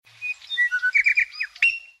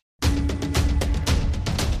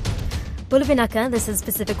Bulavinaka, this is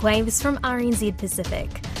Pacific Waves from RNZ Pacific.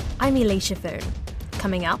 I'm Elisha Foon.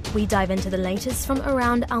 Coming up, we dive into the latest from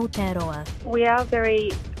around Aotearoa. We are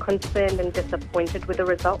very concerned and disappointed with the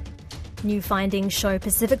results. New findings show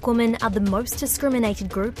Pacific women are the most discriminated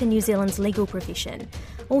group in New Zealand's legal profession.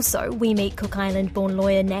 Also, we meet Cook Island-born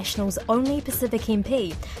lawyer National's only Pacific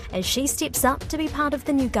MP as she steps up to be part of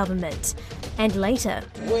the new government. And later,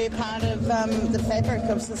 we're part of the fabric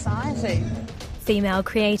of society. Female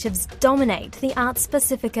creatives dominate the Arts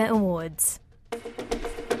Pasifika Awards.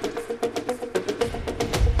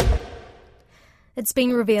 It's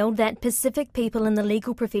been revealed that Pacific people in the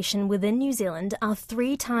legal profession within New Zealand are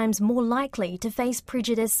 3 times more likely to face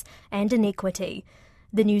prejudice and inequity.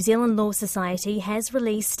 The New Zealand Law Society has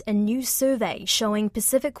released a new survey showing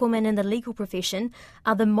Pacific women in the legal profession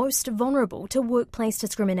are the most vulnerable to workplace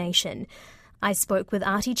discrimination. I spoke with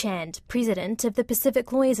Artie Chand, president of the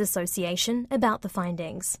Pacific Lawyers Association, about the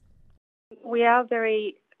findings. We are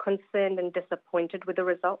very concerned and disappointed with the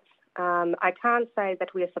results. I can't say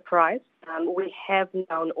that we are surprised. We have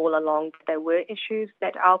known all along that there were issues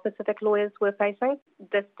that our Pacific lawyers were facing.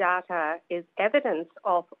 This data is evidence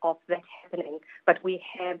of that happening, but we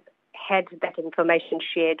have had that information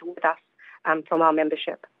shared with us from our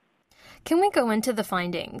membership. Can we go into the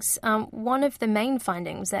findings? One of the main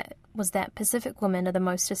findings was that Pacific women are the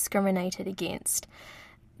most discriminated against.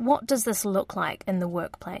 What does this look like in the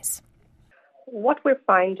workplace? What we're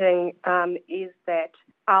finding is that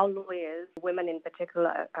our lawyers, women in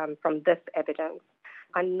particular, from this evidence,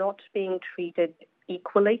 are not being treated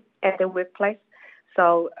equally at the workplace.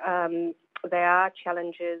 So there are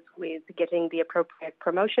challenges with getting the appropriate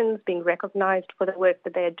promotions, being recognised for the work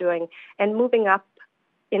that they're doing, and moving up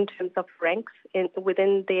in terms of ranks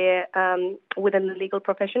within the legal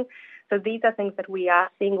profession. So these are things that we are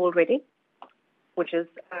seeing already, which is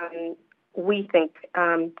we think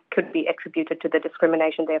could be attributed to the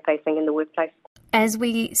discrimination they're facing in the workplace. As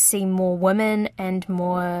we see more women and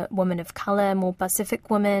more women of colour, more Pacific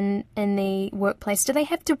women in the workplace, do they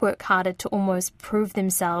have to work harder to almost prove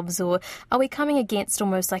themselves, or are we coming against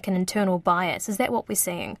almost like an internal bias? Is that what we're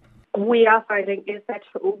seeing? We are finding is that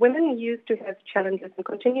women used to have challenges and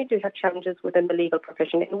continue to have challenges within the legal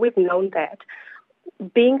profession, and we've known that.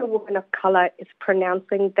 Being a woman of colour is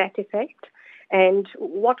pronouncing that effect, and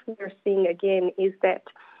what we're seeing again is that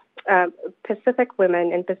Pacific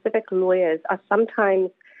women and Pacific lawyers are sometimes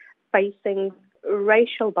facing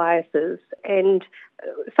racial biases and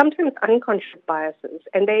sometimes unconscious biases.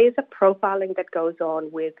 And there is a profiling that goes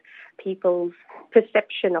on with people's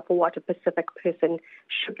perception of what a Pacific person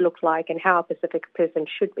should look like and how a Pacific person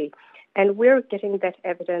should be. And we're getting that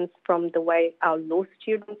evidence from the way our law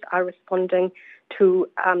students are responding to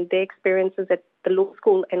their experiences at the law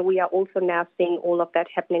school, and we are also now seeing all of that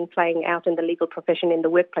playing out in the legal profession in the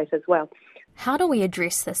workplace as well. How do we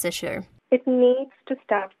address this issue? It needs to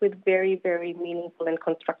start with very, very meaningful and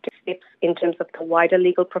constructive steps in terms of the wider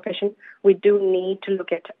legal profession. We do need to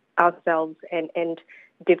look at ourselves and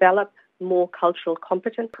develop more cultural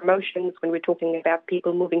competence promotions when we're talking about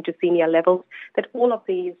people moving to senior levels, that all of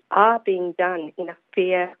these are being done in a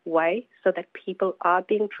fair way so that people are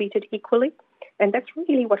being treated equally. And that's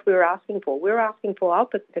really what we're asking for. We're asking for our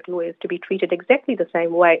Pacific lawyers to be treated exactly the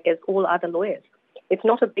same way as all other lawyers. It's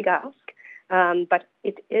not a big ask, but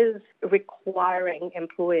it is requiring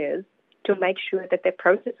employers to make sure that their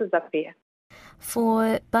processes are fair.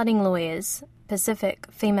 For budding lawyers, Pacific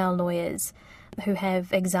female lawyers, who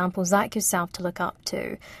have examples like yourself to look up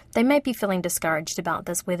to, they may be feeling discouraged about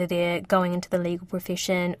this, whether they're going into the legal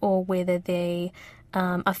profession or whether they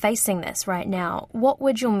are facing this right now. What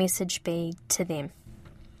would your message be to them?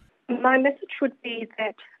 My message would be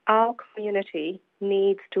that our community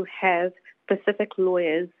needs to have Pacific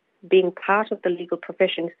lawyers being part of the legal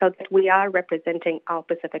profession so that we are representing our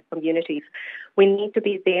Pacific communities. We need to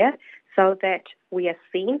be there so that we are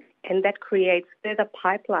seen, and that creates further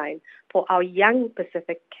pipeline for our young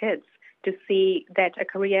Pacific kids to see that a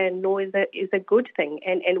career in law is a good thing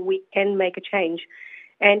and we can make a change.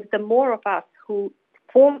 And the more of us who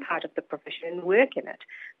form part of the profession and work in it,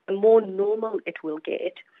 the more normal it will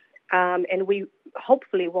get. And we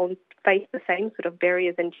hopefully won't face the same sort of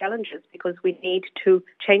barriers and challenges because we need to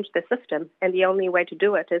change the system. And the only way to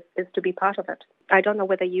do it is to be part of it. I don't know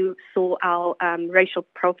whether you saw our racial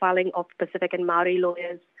profiling of Pacific and Maori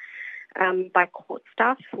lawyers by court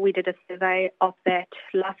staff. We did a survey of that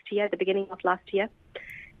last year, the beginning of last year.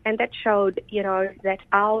 And that showed, that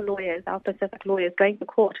our lawyers, our Pacific lawyers going to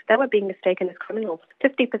court, they were being mistaken as criminals.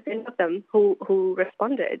 50% of them who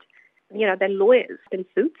responded, they're lawyers in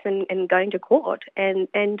suits and going to court. And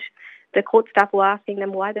the court staff were asking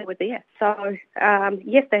them why they were there. So,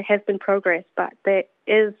 yes, there has been progress, but there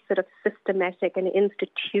is sort of systematic and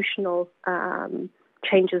institutional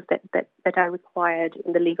changes that are required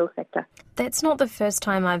in the legal sector. That's not the first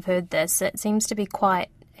time I've heard this. It seems to be quite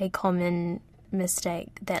a common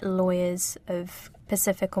mistake that lawyers of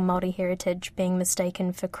Pacific or Māori heritage being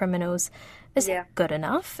mistaken for criminals. Is that good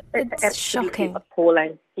enough? It's shocking.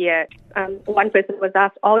 Appalling. Yeah. One person was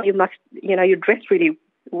asked, you must, you dress really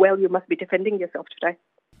well, you must be defending yourself today.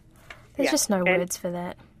 There's just no words for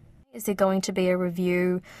that. Is there going to be a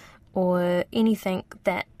review or anything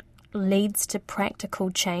that leads to practical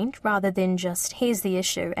change rather than just here's the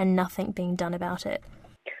issue and nothing being done about it?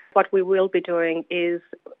 What we will be doing is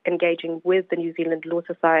engaging with the New Zealand Law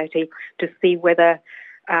Society to see whether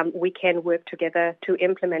we can work together to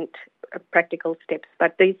implement practical steps.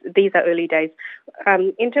 But these are early days.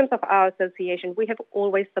 In terms of our association, we have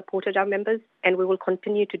always supported our members and we will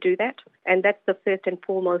continue to do that. And that's the first and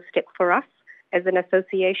foremost step for us as an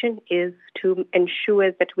association, is to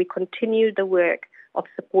ensure that we continue the work of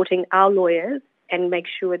supporting our lawyers and make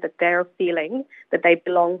sure that they're feeling that they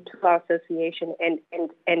belong to our association and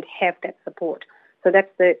have that support. So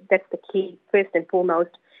that's the key, first and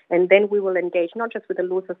foremost. And then we will engage not just with the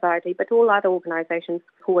Law Society, but all other organisations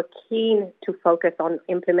who are keen to focus on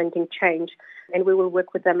implementing change. And we will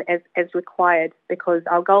work with them as required, because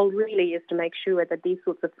our goal really is to make sure that these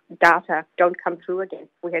sorts of data don't come through again.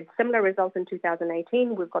 We had similar results in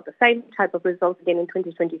 2018. We've got the same type of results again in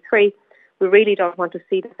 2023. We really don't want to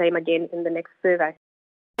see the same again in the next survey.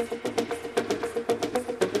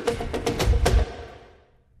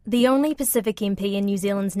 The only Pacific MP in New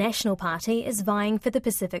Zealand's National Party is vying for the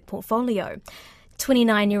Pacific portfolio.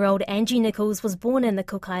 29-year-old Angee Nicholas was born in the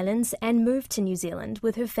Cook Islands and moved to New Zealand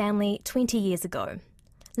with her family 20 years ago.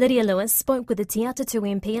 Lydia Lewis spoke with the Te Atatū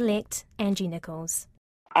MP-elect, Angee Nicholas.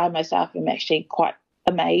 I myself am actually quite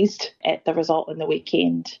amazed at the result in the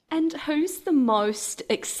weekend. And who's the most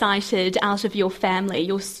excited out of your family,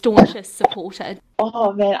 your staunchest supporter?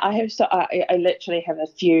 Oh man, I literally have a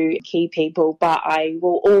few key people, but I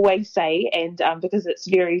will always say, and because it's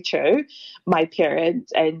very true, my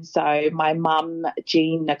parents. And so my mum,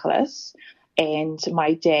 Angee Nicholas, and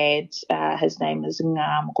my dad, his name is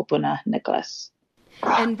Ngā Nicholas.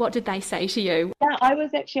 And what did they say to you? Yeah, I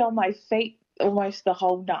was actually on my feet almost the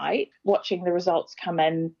whole night watching the results come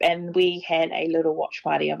in, and we had a little watch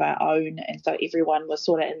party of our own, and so everyone was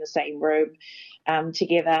sort of in the same room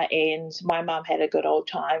together, and my mum had a good old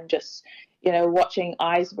time just watching.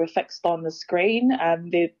 Eyes were fixed on the screen.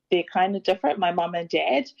 They're kind of different, my mum and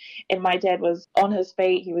dad, and my dad was on his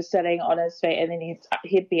feet, he was sitting on his feet, and then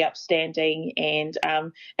he'd be up standing, and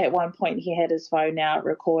at one point he had his phone out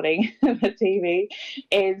recording the TV,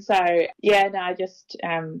 and so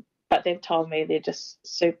but they've told me they're just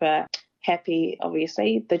super happy.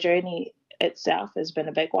 Obviously, the journey itself has been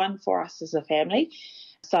a big one for us as a family.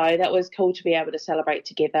 So that was cool to be able to celebrate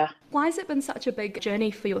together. Why has it been such a big journey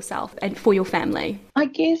for yourself and for your family? I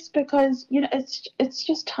guess because, it's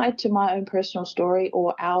just tied to my own personal story,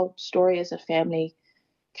 or our story as a family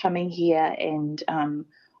coming here and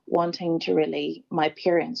my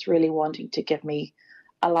parents really wanting to give me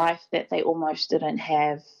a life that they almost didn't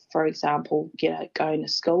have. For example, going to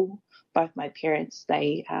school. Both my parents,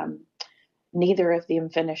 they neither of them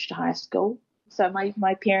finished high school. So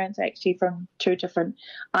my parents are actually from two different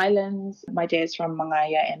islands. My dad's from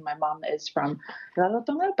Mangaia and my mum is from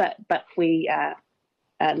Rarotonga, but we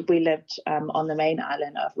lived on the main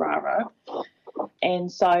island of Raro.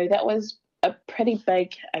 And so that was a pretty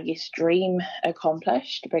big, I guess, dream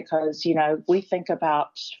accomplished, because, we think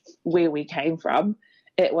about where we came from.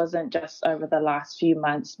 It wasn't just over the last few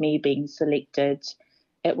months me being selected.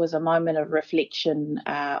 It was a moment of reflection,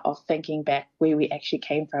 of thinking back where we actually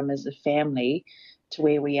came from as a family to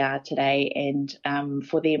where we are today. And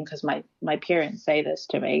for them, because my parents say this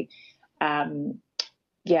to me,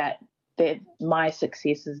 that my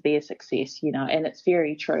success is their success, and it's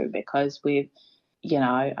very true, because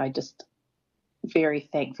I just very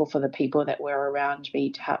thankful for the people that were around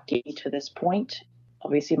me to help get me to this point.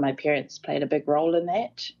 Obviously, my parents played a big role in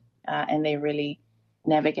that, and they really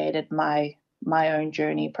navigated my own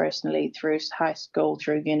journey personally through high school,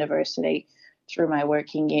 through university, through my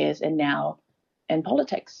working years, and now in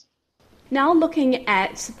politics. Now looking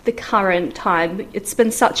at the current time, it's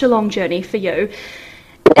been such a long journey for you.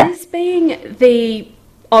 Is being the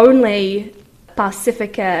only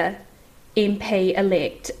Pasifika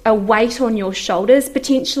MP-elect a weight on your shoulders?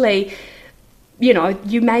 Potentially,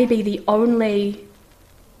 you may be the only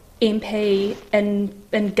MP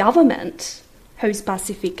in government who's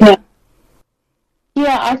Pasifika.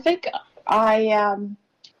 Yeah, I think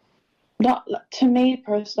Not to me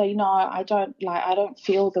personally, no, I don't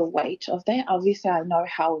feel the weight of that. Obviously, I know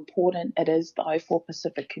how important it is, though, for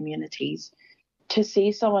Pacific communities to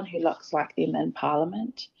see someone who looks like them in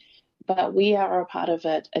Parliament. But we are a part of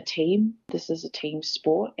a team. This is a team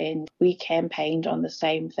sport, and we campaigned on the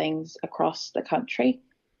same things across the country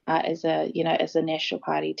as a National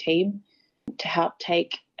Party team to help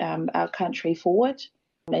take our country forward.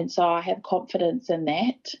 And so I have confidence in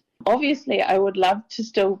that. Obviously, I would love to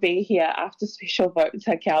still be here after special votes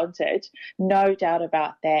are counted, no doubt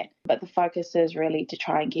about that. But the focus is really to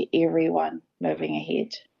try and get everyone moving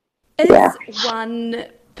ahead. Is one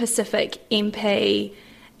Pacific MP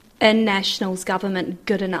in National's government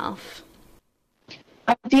good enough?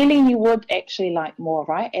 Ideally, you would actually like more,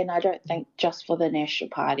 right? And I don't think just for the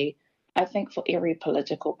National Party. I think for every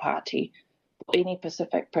political party, for any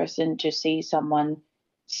Pacific person to see someone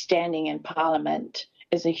standing in Parliament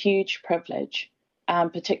is a huge privilege,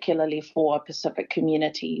 particularly for Pacific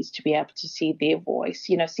communities to be able to see their voice,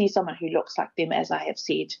 see someone who looks like them, as I have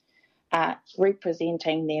said,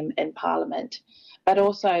 representing them in Parliament. But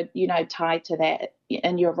also, tied to that,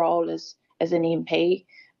 in your role as an MP,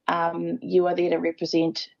 you are there to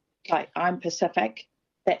represent, I'm Pacific.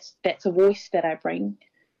 That's a voice that I bring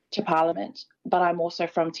to Parliament, but I'm also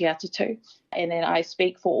from Te Atatu. And then I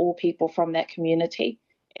speak for all people from that community.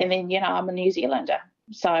 And then, I'm a New Zealander.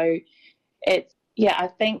 So I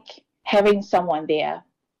think having someone there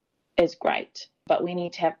is great, but we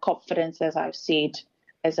need to have confidence, as I've said,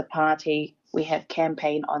 as a party. We have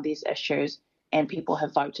campaigned on these issues and people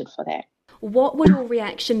have voted for that. What would your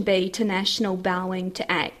reaction be to National bowing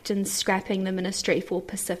to ACT and scrapping the Ministry for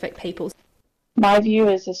Pacific Peoples? My view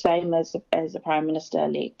is the same as the Prime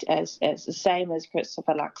Minister-elect, as the same as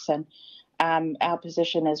Christopher Luxon. Our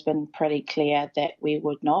position has been pretty clear that we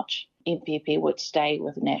would not. NPP would stay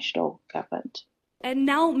with National government. And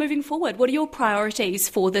now, moving forward, what are your priorities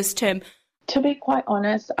for this term? To be quite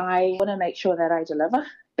honest, I want to make sure that I deliver.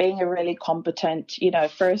 Being a really competent,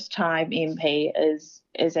 first-time MP is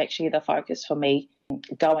actually the focus for me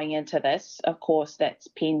going into this. Of course, that's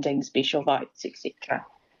pending special votes, etc.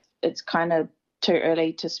 It's kind of too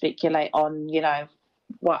early to speculate on,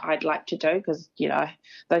 what I'd like to do because,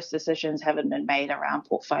 those decisions haven't been made around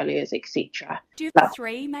portfolios, etc. Do you have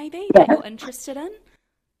three, maybe, that you're interested in?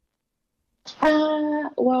 I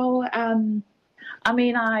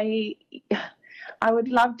would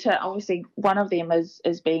love to, obviously, one of them is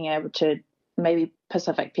being able to maybe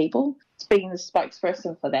Pacific people, being the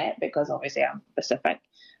spokesperson for that because obviously I'm Pacific,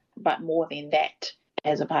 but more than that,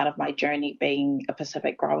 as a part of my journey being a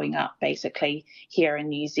Pacific growing up, basically here in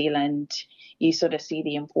New Zealand, you sort of see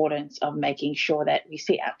the importance of making sure that we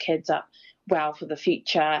set our kids up well for the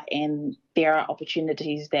future, and there are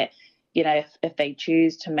opportunities that, if they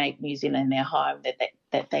choose to make New Zealand their home,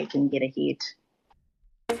 that they can get ahead.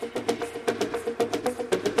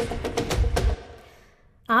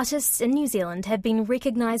 Artists in New Zealand have been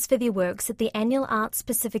recognised for their works at the annual Arts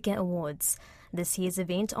Pasifika Awards. This year's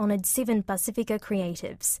event honoured 7 Pasifika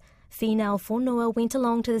creatives. Finau Whonua went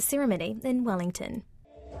along to the ceremony in Wellington.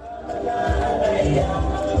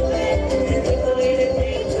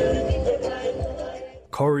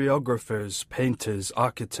 Choreographers, painters,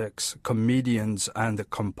 architects, comedians and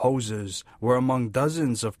composers were among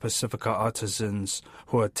dozens of Pasifika artisans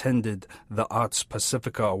who attended the Arts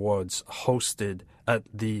Pasifika Awards hosted at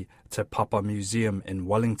the Te Papa Museum in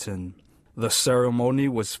Wellington. The ceremony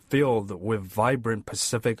was filled with vibrant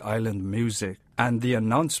Pacific Island music, and the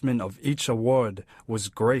announcement of each award was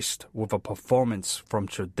graced with a performance from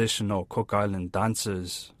traditional Cook Island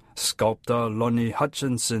dancers. Sculptor Lonnie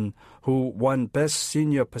Hutchinson, who won Best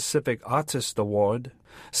Senior Pacific Artist Award,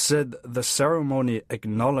 said the ceremony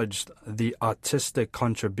acknowledged the artistic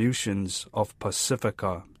contributions of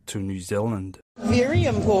Pasifika to New Zealand. Very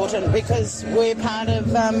important because we're part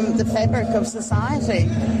of the fabric of society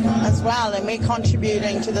as well, and we're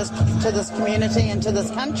contributing to this community and to this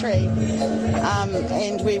country,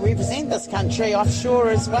 and we represent this country offshore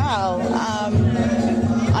as well.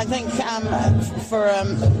 I think for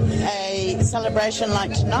a celebration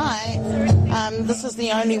like tonight, this is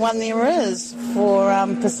the only one there is for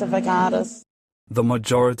Pacific artists. The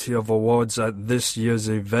majority of awards at this year's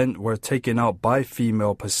event were taken out by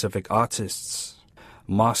female Pacific artists.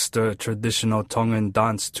 Master Traditional Tongan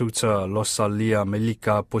Dance Tutor Losalia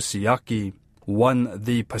Melika Pusiaki won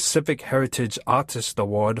the Pacific Heritage Artist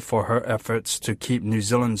Award for her efforts to keep New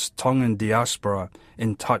Zealand's Tongan diaspora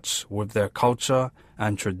in touch with their culture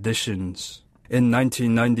and traditions. In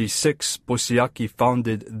 1996, Pusiaki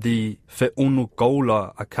founded the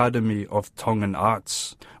Wheunukoula Academy of Tongan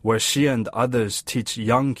Arts, where she and others teach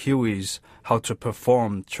young Kiwis how to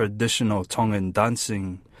perform traditional Tongan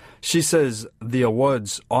dancing. She says the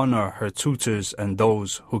awards honor her tutors and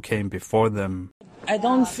those who came before them. I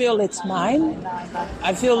don't feel it's mine.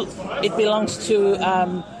 I feel it belongs to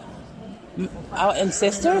our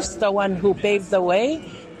ancestors, the one who paved the way.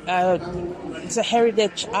 It's a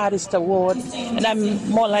Heritage Artist Award, and I'm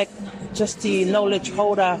more like just the knowledge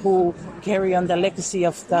holder who carry on the legacy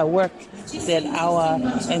of the work that our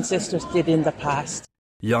ancestors did in the past.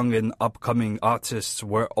 Young and upcoming artists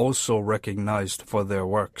were also recognized for their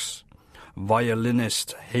works.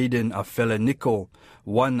 Violinist Hayden Afele-Nico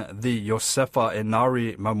won the Josefa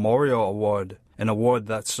Enari Memorial Award, an award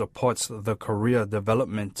that supports the career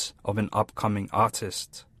development of an upcoming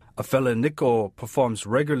artist. Afele-Nico performs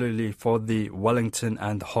regularly for the Wellington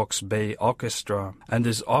and Hawke's Bay Orchestra and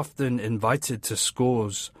is often invited to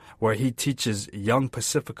schools where he teaches young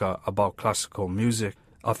Pasifika about classical music.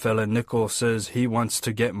 Afele-Nico says he wants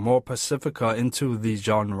to get more Pasifika into the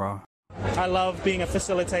genre. I love being a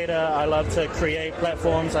facilitator. I love to create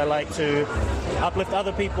platforms. I like to uplift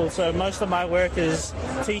other people. So most of my work is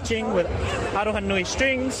teaching with Aroha Nui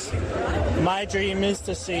strings. My dream is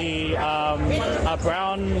to see a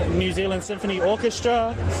brown New Zealand symphony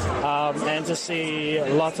orchestra and to see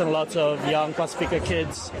lots and lots of young Pasifika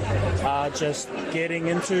kids just getting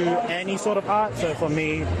into any sort of art. So for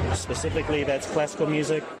me, specifically, that's classical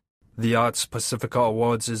music. The Arts Pasifika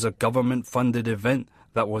Awards is a government-funded event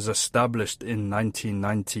that was established in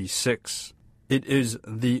 1996. It is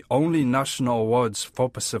the only national awards for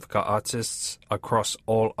Pasifika artists across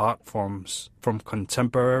all art forms, from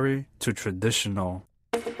contemporary to traditional.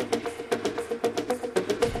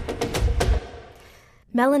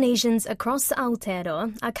 Melanesians across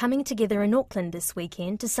Aotearoa are coming together in Auckland this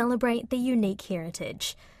weekend to celebrate their unique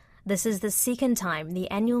heritage. This is the second time the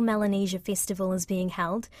annual Melanesian Festival is being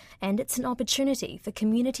held, and it's an opportunity for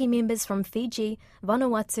community members from Fiji,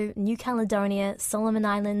 Vanuatu, New Caledonia, Solomon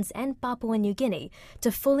Islands and Papua New Guinea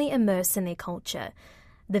to fully immerse in their culture.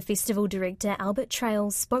 The festival director Albert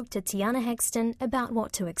Trails spoke to Tiana Haxton about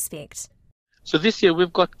what to expect. So this year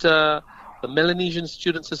we've got the Melanesian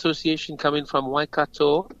Students Association coming from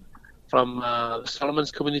Waikato, from the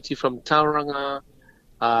Solomons community from Tauranga,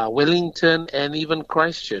 Wellington and even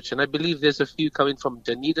Christchurch. And I believe there's a few coming from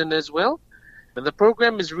Dunedin as well. And the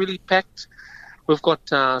program is really packed. We've got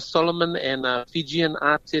Solomon and Fijian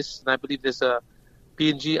artists, and I believe there's a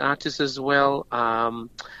PNG artist as well.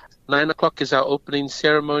 9 o'clock is our opening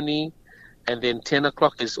ceremony, and then 10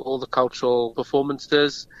 o'clock is all the cultural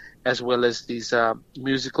performances, as well as these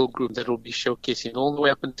musical groups that will be showcasing all the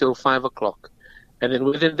way up until 5 o'clock. And then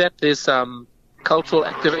within that, there's cultural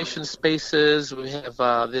activation spaces. We have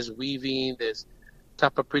there's weaving, there's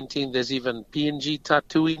tapa printing, there's even PNG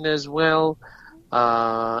tattooing as well.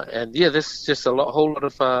 And yeah, there's just whole lot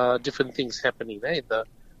of different things happening, eh? The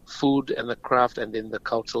food and the craft, and then the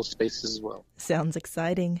cultural spaces as well. Sounds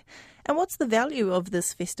exciting. And what's the value of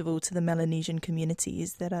this festival to the Melanesian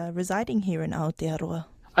communities that are residing here in Aotearoa?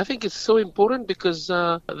 I think it's so important because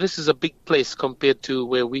this is a big place compared to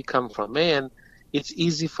where we come from, eh? And it's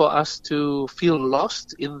easy for us to feel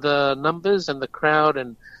lost in the numbers and the crowd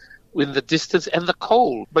and in the distance and the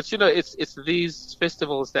cold. But, you know, it's these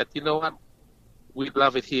festivals that, you know what, we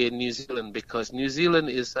love it here in New Zealand, because New Zealand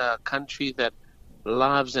is a country that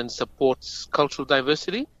loves and supports cultural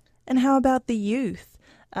diversity. And how about the youth?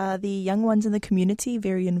 Are the young ones in the community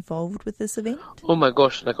very involved with this event? Oh my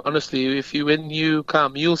gosh, like honestly, when you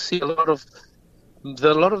come, you'll see a lot of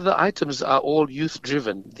the items are all youth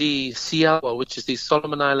driven. The Siawa, which is the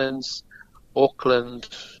Solomon Islands, Auckland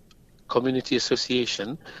Community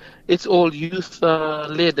Association, it's all youth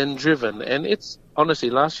led and driven. And it's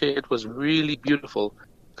honestly, last year it was really beautiful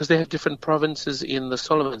because they have different provinces in the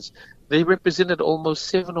Solomons. They represented almost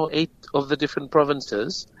 7 or 8 of the different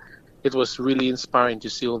provinces. It was really inspiring to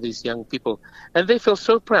see all these young people. And they felt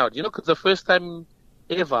so proud, you know, because the first time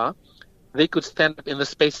ever, they could stand up in the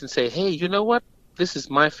space and say, hey, you know what? This is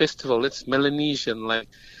my festival. It's Melanesian. Like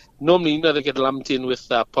normally, you know, they get lumped in with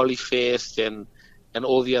Polyfest and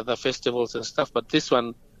all the other festivals and stuff. But this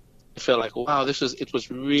one, I felt like, wow, it was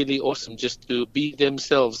really awesome just to be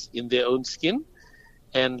themselves in their own skin.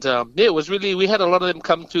 And yeah, it was really, we had a lot of them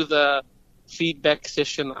come to the feedback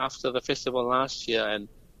session after the festival last year, and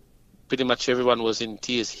pretty much everyone was in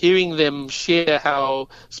tears, hearing them share how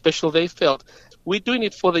special they felt. We're doing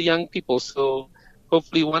it for the young people, so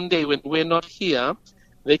hopefully one day when we're not here,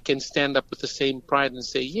 they can stand up with the same pride and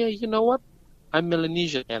say, yeah, you know what? I'm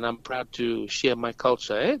Melanesian and I'm proud to share my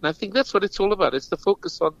culture. Eh? And I think that's what it's all about. It's the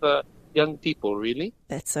focus on the young people, really.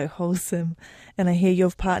 That's so wholesome. And I hear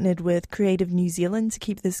you've partnered with Creative New Zealand to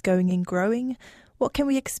keep this going and growing. What can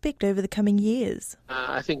we expect over the coming years?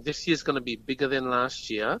 I think this year is going to be bigger than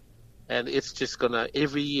last year, and it's just going to,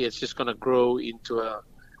 every year, it's just going to grow into a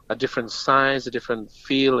different size, a different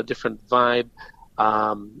feel, a different vibe.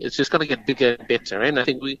 It's just going to get bigger and better. And I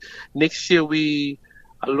think next year we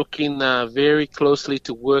are looking very closely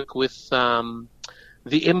to work with the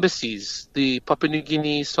embassies, the Papua New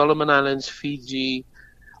Guinea, Solomon Islands, Fiji.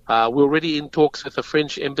 We're already in talks with the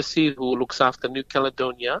French embassy who looks after New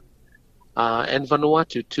Caledonia and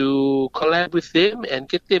Vanuatu to collab with them and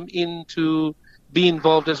get them in to be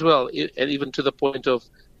involved as well, and even to the point of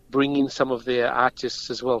bringing some of their artists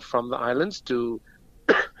as well from the islands to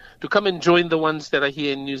come and join the ones that are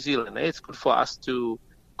here in New Zealand. It's good for us to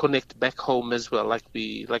connect back home as well, like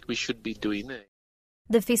we should be doing.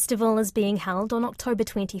 The festival is being held on October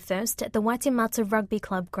 21st at the Waitemata Rugby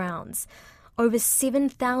Club grounds. Over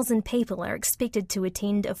 7,000 people are expected to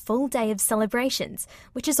attend a full day of celebrations,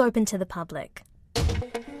 which is open to the public.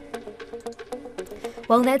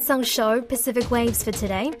 Well, that's our show, Pacific Waves, for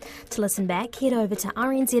today. To listen back, head over to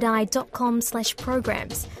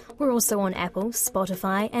rnzi.com/programs. We're also on Apple,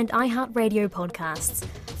 Spotify and iHeartRadio podcasts.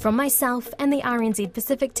 From myself and the RNZ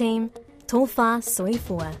Pacific team, tō whā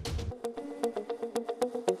soifua.